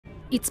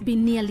It's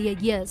been nearly a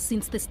year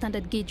since the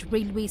standard gauge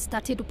railway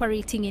started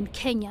operating in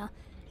Kenya,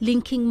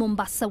 linking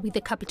Mombasa with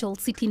the capital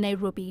city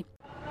Nairobi.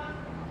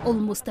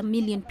 Almost 1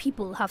 million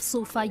people have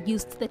so far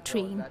used the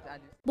train.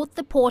 Both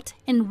the port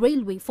and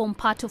railway form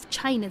part of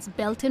China's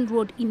Belt and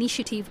Road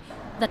Initiative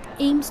that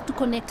aims to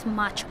connect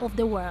much of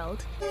the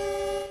world.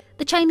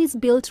 The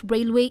Chinese-built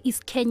railway is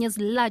Kenya's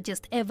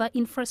largest ever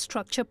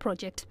infrastructure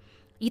project.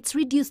 It's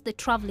reduced the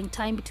traveling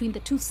time between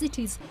the two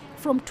cities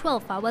from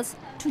 12 hours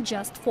to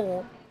just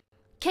 4.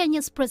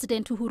 Kenya's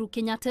President Uhuru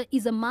Kenyatta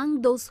is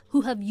among those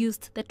who have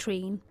used the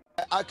train.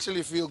 I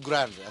actually feel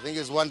grand. I think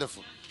it's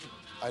wonderful.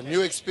 A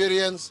new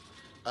experience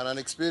and an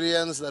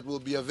experience that will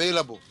be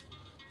available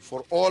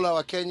for all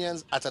our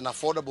Kenyans at an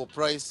affordable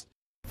price.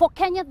 For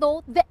Kenya,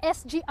 though, the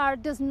SGR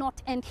does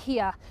not end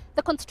here.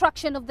 The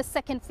construction of the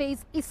second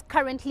phase is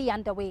currently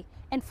underway.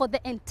 And for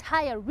the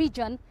entire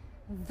region,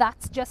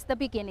 that's just the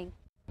beginning.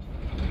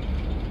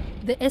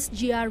 The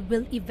SGR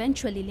will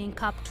eventually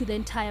link up to the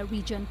entire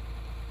region,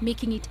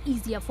 making it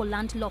easier for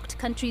landlocked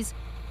countries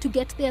to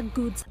get their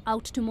goods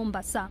out to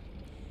Mombasa.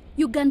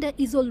 Uganda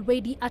is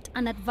already at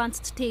an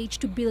advanced stage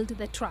to build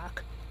the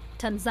track.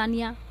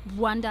 Tanzania,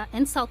 Rwanda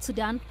and South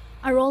Sudan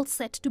are all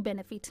set to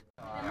benefit.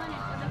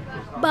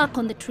 Back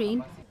on the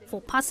train, for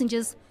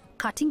passengers,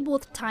 cutting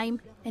both time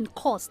and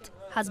cost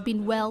has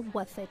been well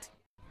worth it.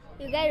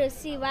 You get to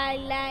see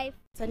wildlife.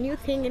 It's a new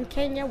thing in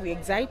Kenya. We're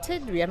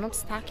excited. We are not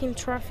stuck in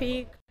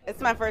traffic.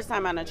 It's my first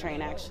time on a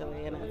train,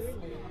 actually, and it's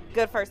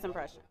good first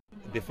impression.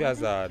 The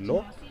fares are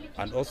low,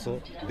 and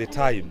also the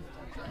time.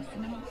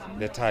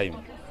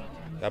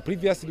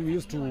 Previously, we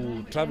used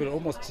to travel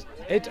almost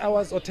 8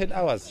 hours or 10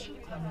 hours,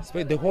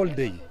 spend the whole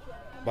day.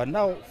 But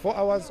now, 4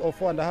 hours or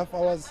 4.5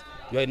 hours,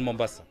 you are in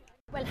Mombasa.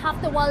 Well, half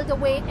the world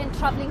away and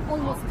traveling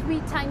almost 3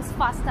 times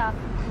faster.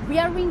 We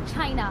are in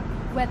China,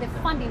 where the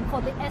funding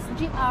for the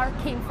SGR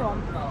came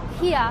from.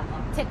 Here,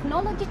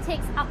 technology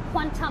takes a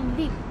quantum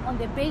leap on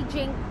the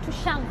Beijing to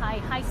Shanghai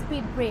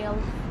high-speed rail.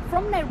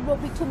 From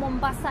Nairobi to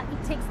Mombasa,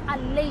 it takes a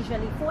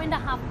leisurely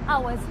 4.5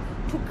 hours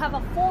to cover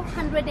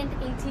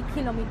 480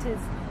 kilometers.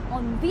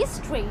 On this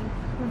train,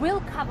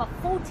 we'll cover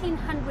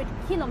 1,400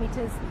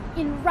 kilometers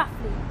in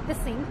roughly the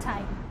same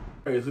time.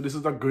 Okay, so this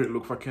is a great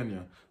look for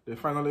Kenya. They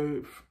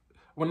finally,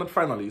 well, not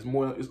finally, it's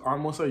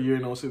almost a year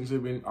now since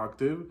they've been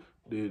active.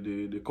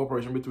 The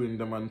cooperation between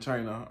them and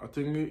China. I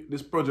think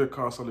this project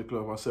costs a little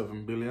over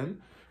 7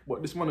 billion,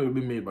 but this money will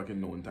be made back in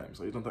no time,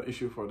 so it's not an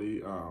issue for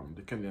the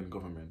Kenyan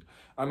government.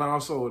 And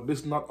also,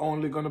 this not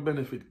only going to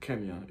benefit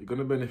Kenya, it's going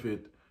to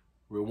benefit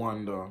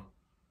Rwanda,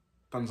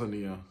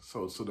 Tanzania,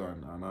 South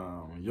Sudan, and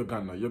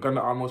Uganda.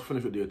 Uganda almost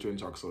finished with their train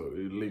track, so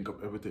it link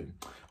up everything.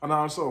 And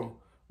also,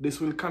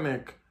 this will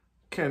connect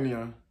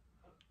Kenya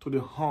to the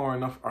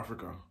Horn of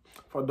Africa.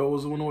 For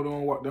those who know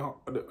what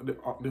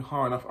the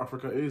Horn of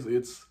Africa is,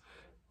 it's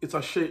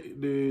a shape.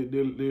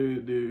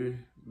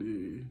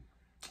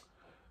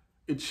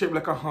 It's shaped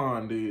like a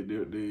horn.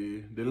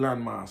 The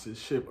landmass is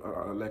shaped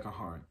like a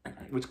horn,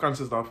 which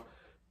consists of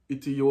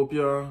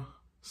Ethiopia,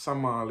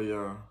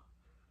 Somalia.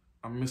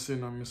 I'm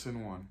missing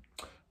one.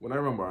 When I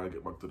remember, I'll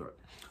get back to that.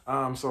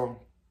 So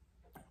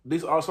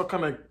this also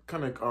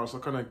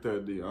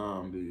connected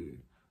the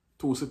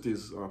 2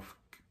 cities of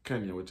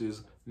Kenya, which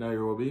is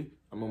Nairobi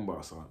and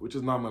Mombasa, which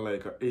is normally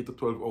like an 8 to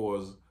 12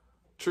 hours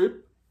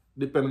trip,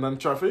 depending on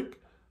traffic.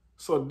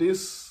 So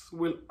this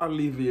will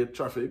alleviate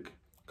traffic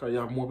because you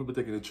have more people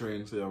taking the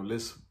train, so you have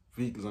less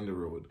vehicles on the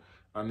road.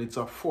 And it's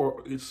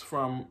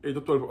from 8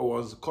 to 12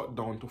 hours cut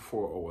down to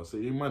 4 hours. So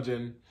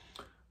imagine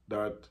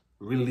that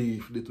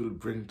relief it will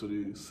bring to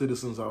the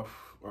citizens of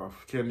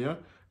Kenya.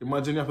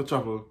 Imagine you have to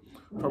travel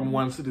from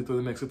one city to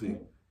the next city,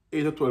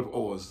 8 to 12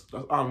 hours.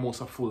 That's almost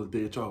a full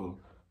day travel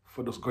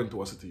for just going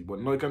to a city.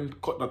 But now you can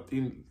cut that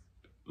in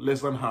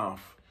less than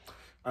half.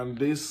 And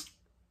this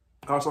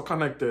also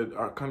connect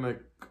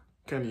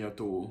Kenya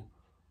to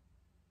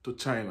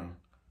China,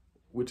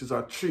 which is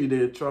a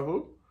 3-day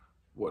travel.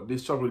 But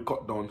this travel will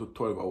cut down to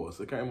 12 hours.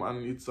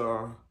 And it's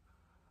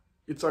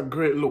a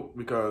great look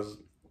because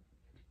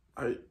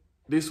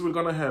this will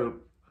gonna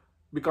help,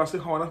 because the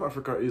Horn of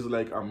Africa is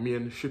like a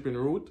main shipping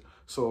route.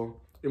 So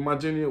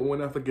imagine you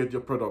won't have to get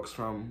your products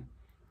from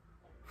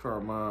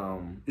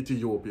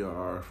Ethiopia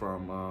or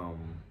from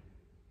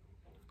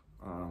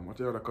what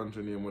the other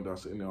country name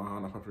that's in the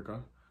Horn of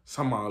Africa?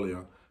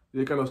 Somalia.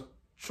 You can just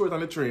throw it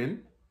on the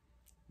train.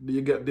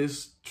 You get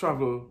this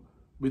travel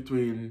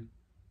between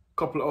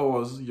couple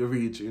hours you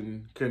reach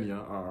in Kenya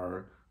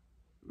or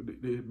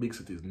the big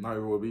cities,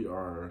 Nairobi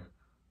or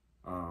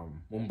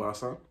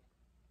Mombasa.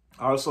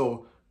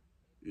 Also,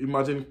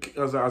 imagine,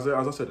 as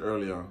I said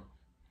earlier,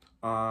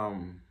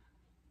 Rwanda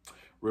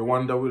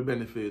will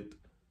benefit,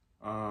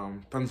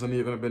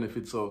 Tanzania going to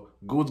benefit, so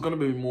goods going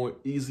to be more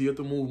easier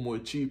to move, more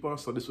cheaper,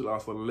 so this will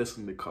also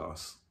lessen the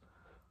cost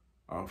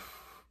of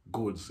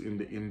goods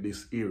in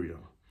this area.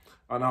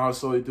 And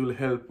also it will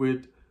help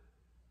with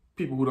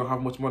people who don't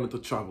have much money to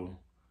travel,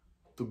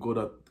 to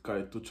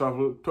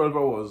travel 12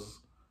 hours,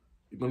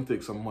 it's going to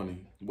take some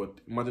money, but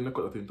imagine they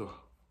cut that into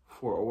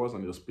 4 hours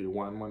and you just pay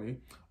one money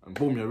and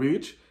boom, you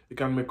reach. You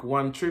can make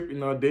one trip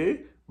in a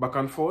day, back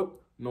and forth,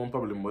 no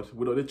problem. But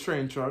without the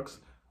train tracks,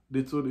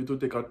 it will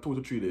take a 2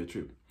 to 3 day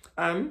trip.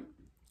 And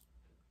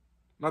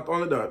not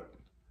only that,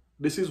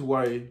 this is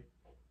why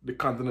the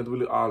continent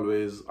will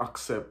always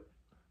accept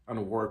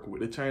and work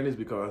with the Chinese,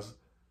 because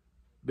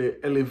they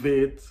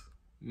elevate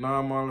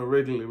normal,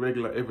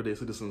 regular everyday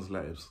citizens'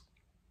 lives.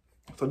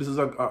 So this is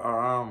like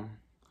a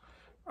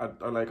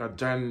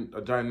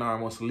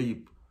ginormous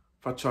leap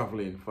for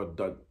traveling for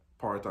that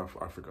part of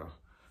Africa.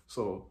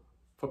 So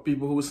for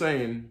people who are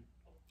saying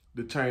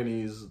the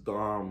Chinese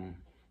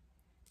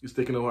is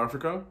taking over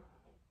Africa,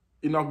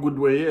 in a good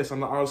way, yes.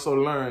 And I also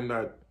learned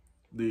that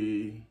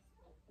the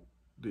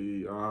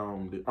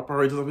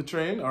operators of the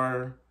train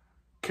are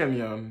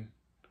Kenyan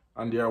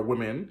and they are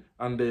women,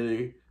 and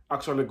they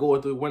actually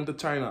went to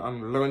China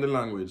and learned the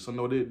language. So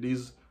now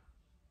these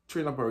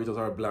train operators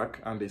are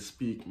black and they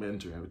speak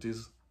Mandarin, which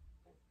is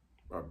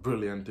a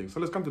brilliant thing. So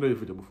let's continue the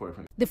video before I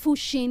finish. The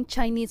Fujian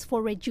Chinese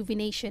for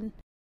rejuvenation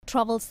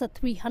travels at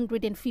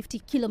 350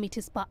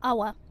 kilometers per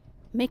hour,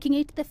 making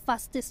it the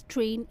fastest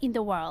train in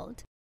the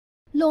world.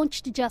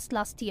 Launched just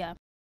last year,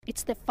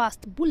 it's the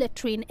first bullet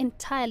train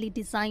entirely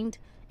designed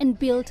and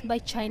built by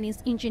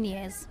Chinese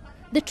engineers.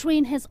 The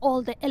train has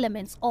all the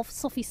elements of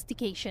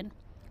sophistication: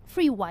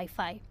 free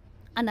Wi-Fi,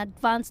 an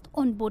advanced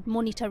onboard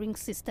monitoring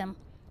system.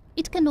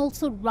 It can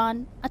also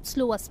run at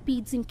slower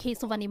speeds in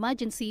case of an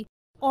emergency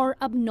or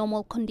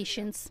abnormal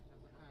conditions.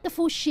 The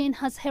Fujian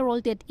has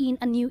heralded in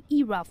a new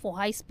era for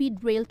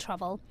high-speed rail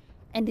travel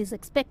and is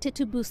expected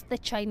to boost the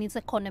Chinese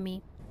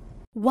economy.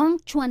 Wang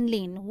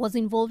Chuanlin was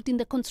involved in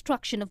the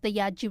construction of the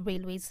Yaji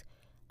Railways,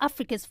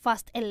 Africa's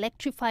first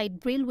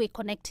electrified railway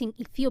connecting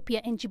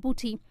Ethiopia and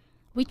Djibouti,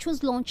 which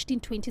was launched in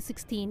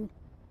 2016.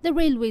 The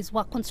railways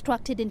were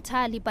constructed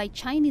entirely by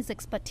Chinese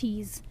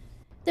expertise.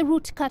 The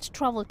route cut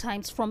travel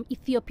times from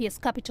Ethiopia's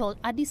capital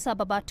Addis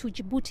Ababa to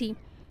Djibouti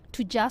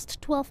to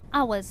just 12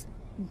 hours,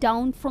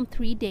 down from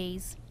 3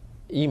 days.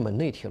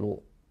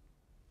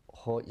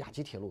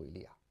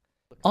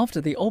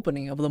 After the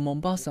opening of the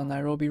Mombasa and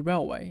Nairobi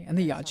Railway and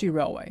the Yaji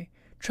Railway,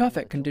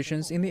 traffic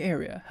conditions in the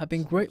area have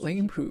been greatly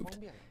improved,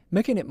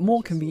 making it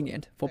more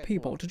convenient for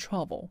people to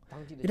travel.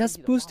 It has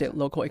boosted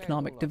local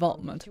economic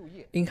development,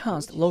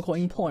 enhanced local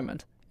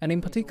employment, and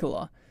in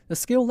particular, the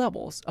skill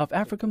levels of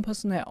African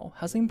personnel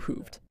has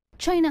improved.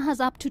 China has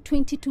up to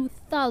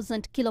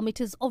 22,000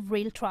 kilometers of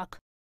rail track.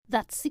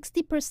 That's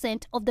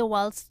 60% of the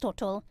world's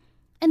total.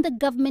 And the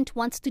government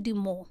wants to do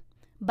more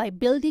by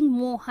building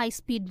more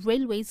high-speed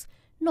railways,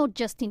 not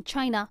just in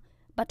China,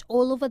 but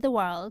all over the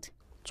world.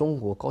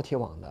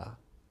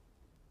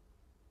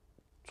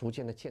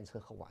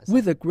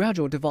 With the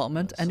gradual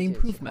development and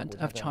improvement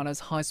of China's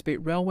high-speed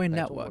railway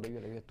network,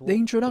 the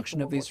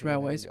introduction of these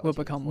railways will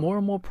become more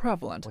and more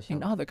prevalent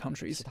in other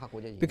countries,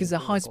 because the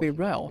high-speed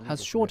rail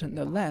has shortened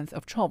the length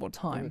of travel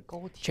time,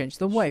 changed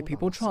the way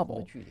people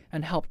travel,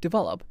 and helped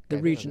develop the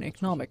region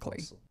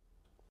economically.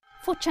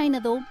 For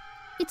China, though,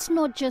 it's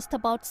not just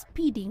about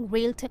speeding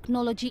rail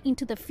technology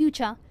into the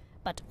future,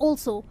 but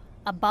also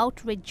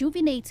about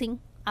rejuvenating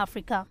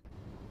Africa.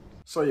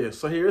 So yeah,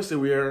 so here you see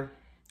where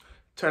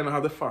China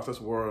has the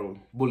fastest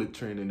bullet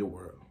train in the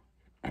world.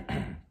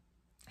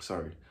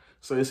 Sorry.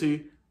 So you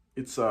see,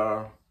 it's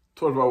a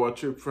 12-hour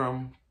trip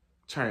from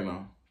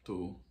China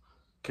to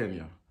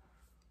Kenya.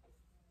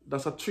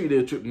 That's a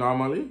 3-day trip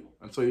normally,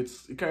 and so you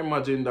can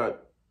imagine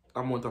that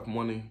amount of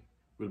money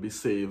will be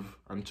saved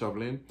on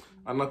traveling.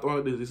 And not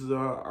only this is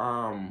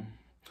a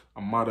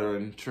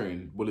modern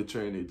train, bullet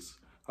train. It's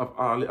have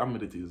all the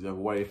amenities. You have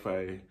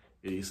Wi-Fi,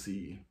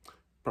 AC,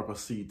 proper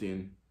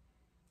seating.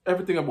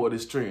 Everything about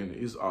this train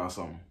is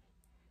awesome.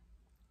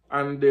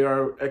 And they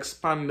are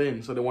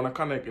expanding, so they want to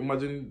connect.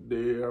 Imagine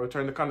they are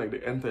trying to connect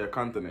the entire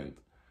continent.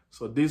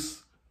 So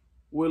this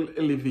will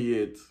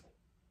alleviate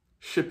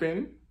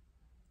shipping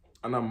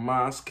on a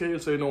mass scale.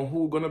 So you know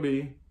who gonna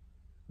be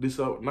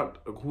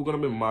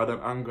mad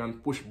and angry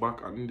and push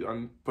back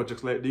on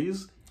projects like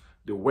these?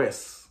 The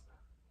West,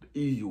 the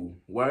EU.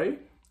 Why?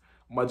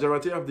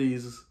 Majority of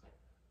these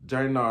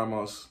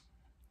ginormous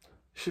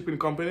shipping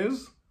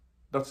companies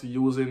that's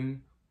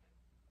using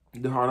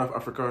the Horn of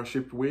Africa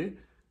shipway,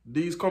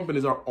 these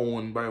companies are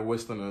owned by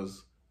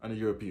Westerners and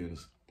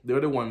Europeans. They're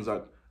the ones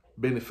that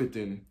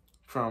benefiting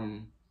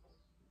from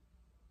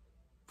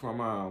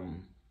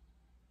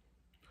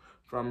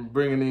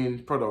bringing in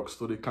products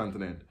to the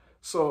continent.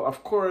 So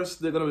of course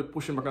they're gonna be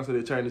pushing back and say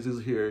the Chinese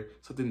is here,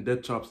 setting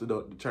dead traps.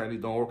 The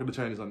Chinese don't work with the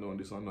Chinese and doing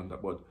this and doing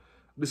that. But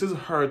this is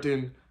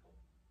hurting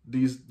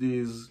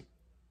these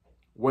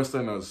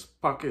Westerners'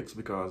 pockets,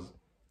 because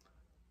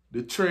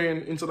the train,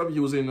 instead of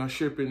using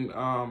shipping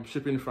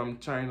from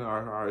China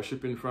or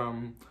shipping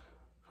from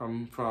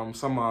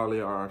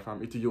Somalia or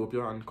from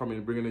Ethiopia and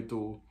bringing it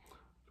to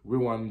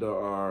Rwanda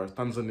or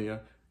Tanzania,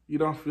 you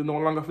no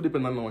longer have to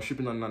depend on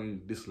shipping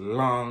on this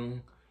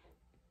long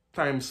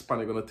time span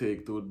it's gonna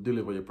take to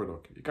deliver your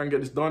product. You can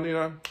get this done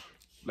in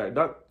like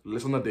that,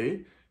 less than a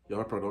day, you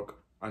have a product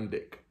on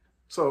deck.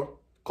 So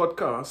cut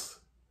costs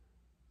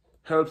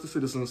helps the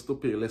citizens to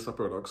pay lesser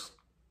products,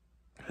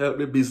 help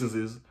the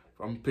businesses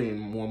from paying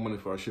more money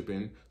for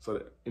shipping, so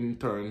that in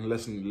turn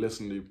lessen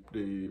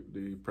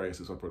the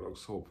prices of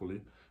products,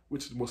 hopefully,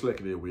 which most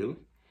likely they will,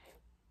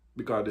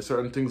 because the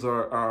certain things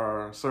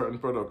certain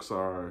products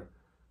are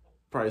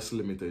price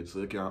limited, so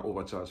you can't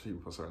overcharge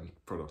people for certain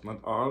products. Not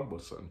all,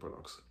 but certain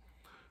products.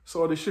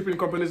 So the shipping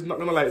company is not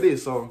gonna like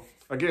this. So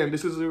again,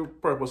 this is the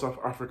purpose of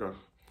Africa,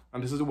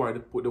 and this is why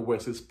the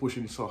West is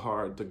pushing so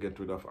hard to get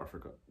rid of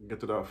Africa,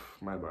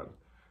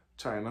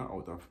 China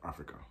out of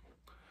Africa.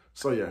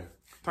 So yeah,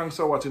 thanks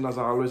for watching. As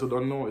I always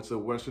don't know, it's a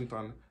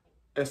Washington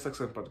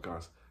SXN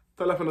podcast.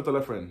 Tell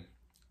a friend,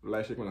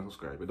 like, share, and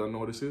subscribe. You don't know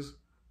what this is?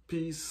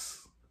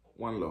 Peace,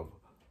 one love.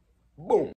 Boom.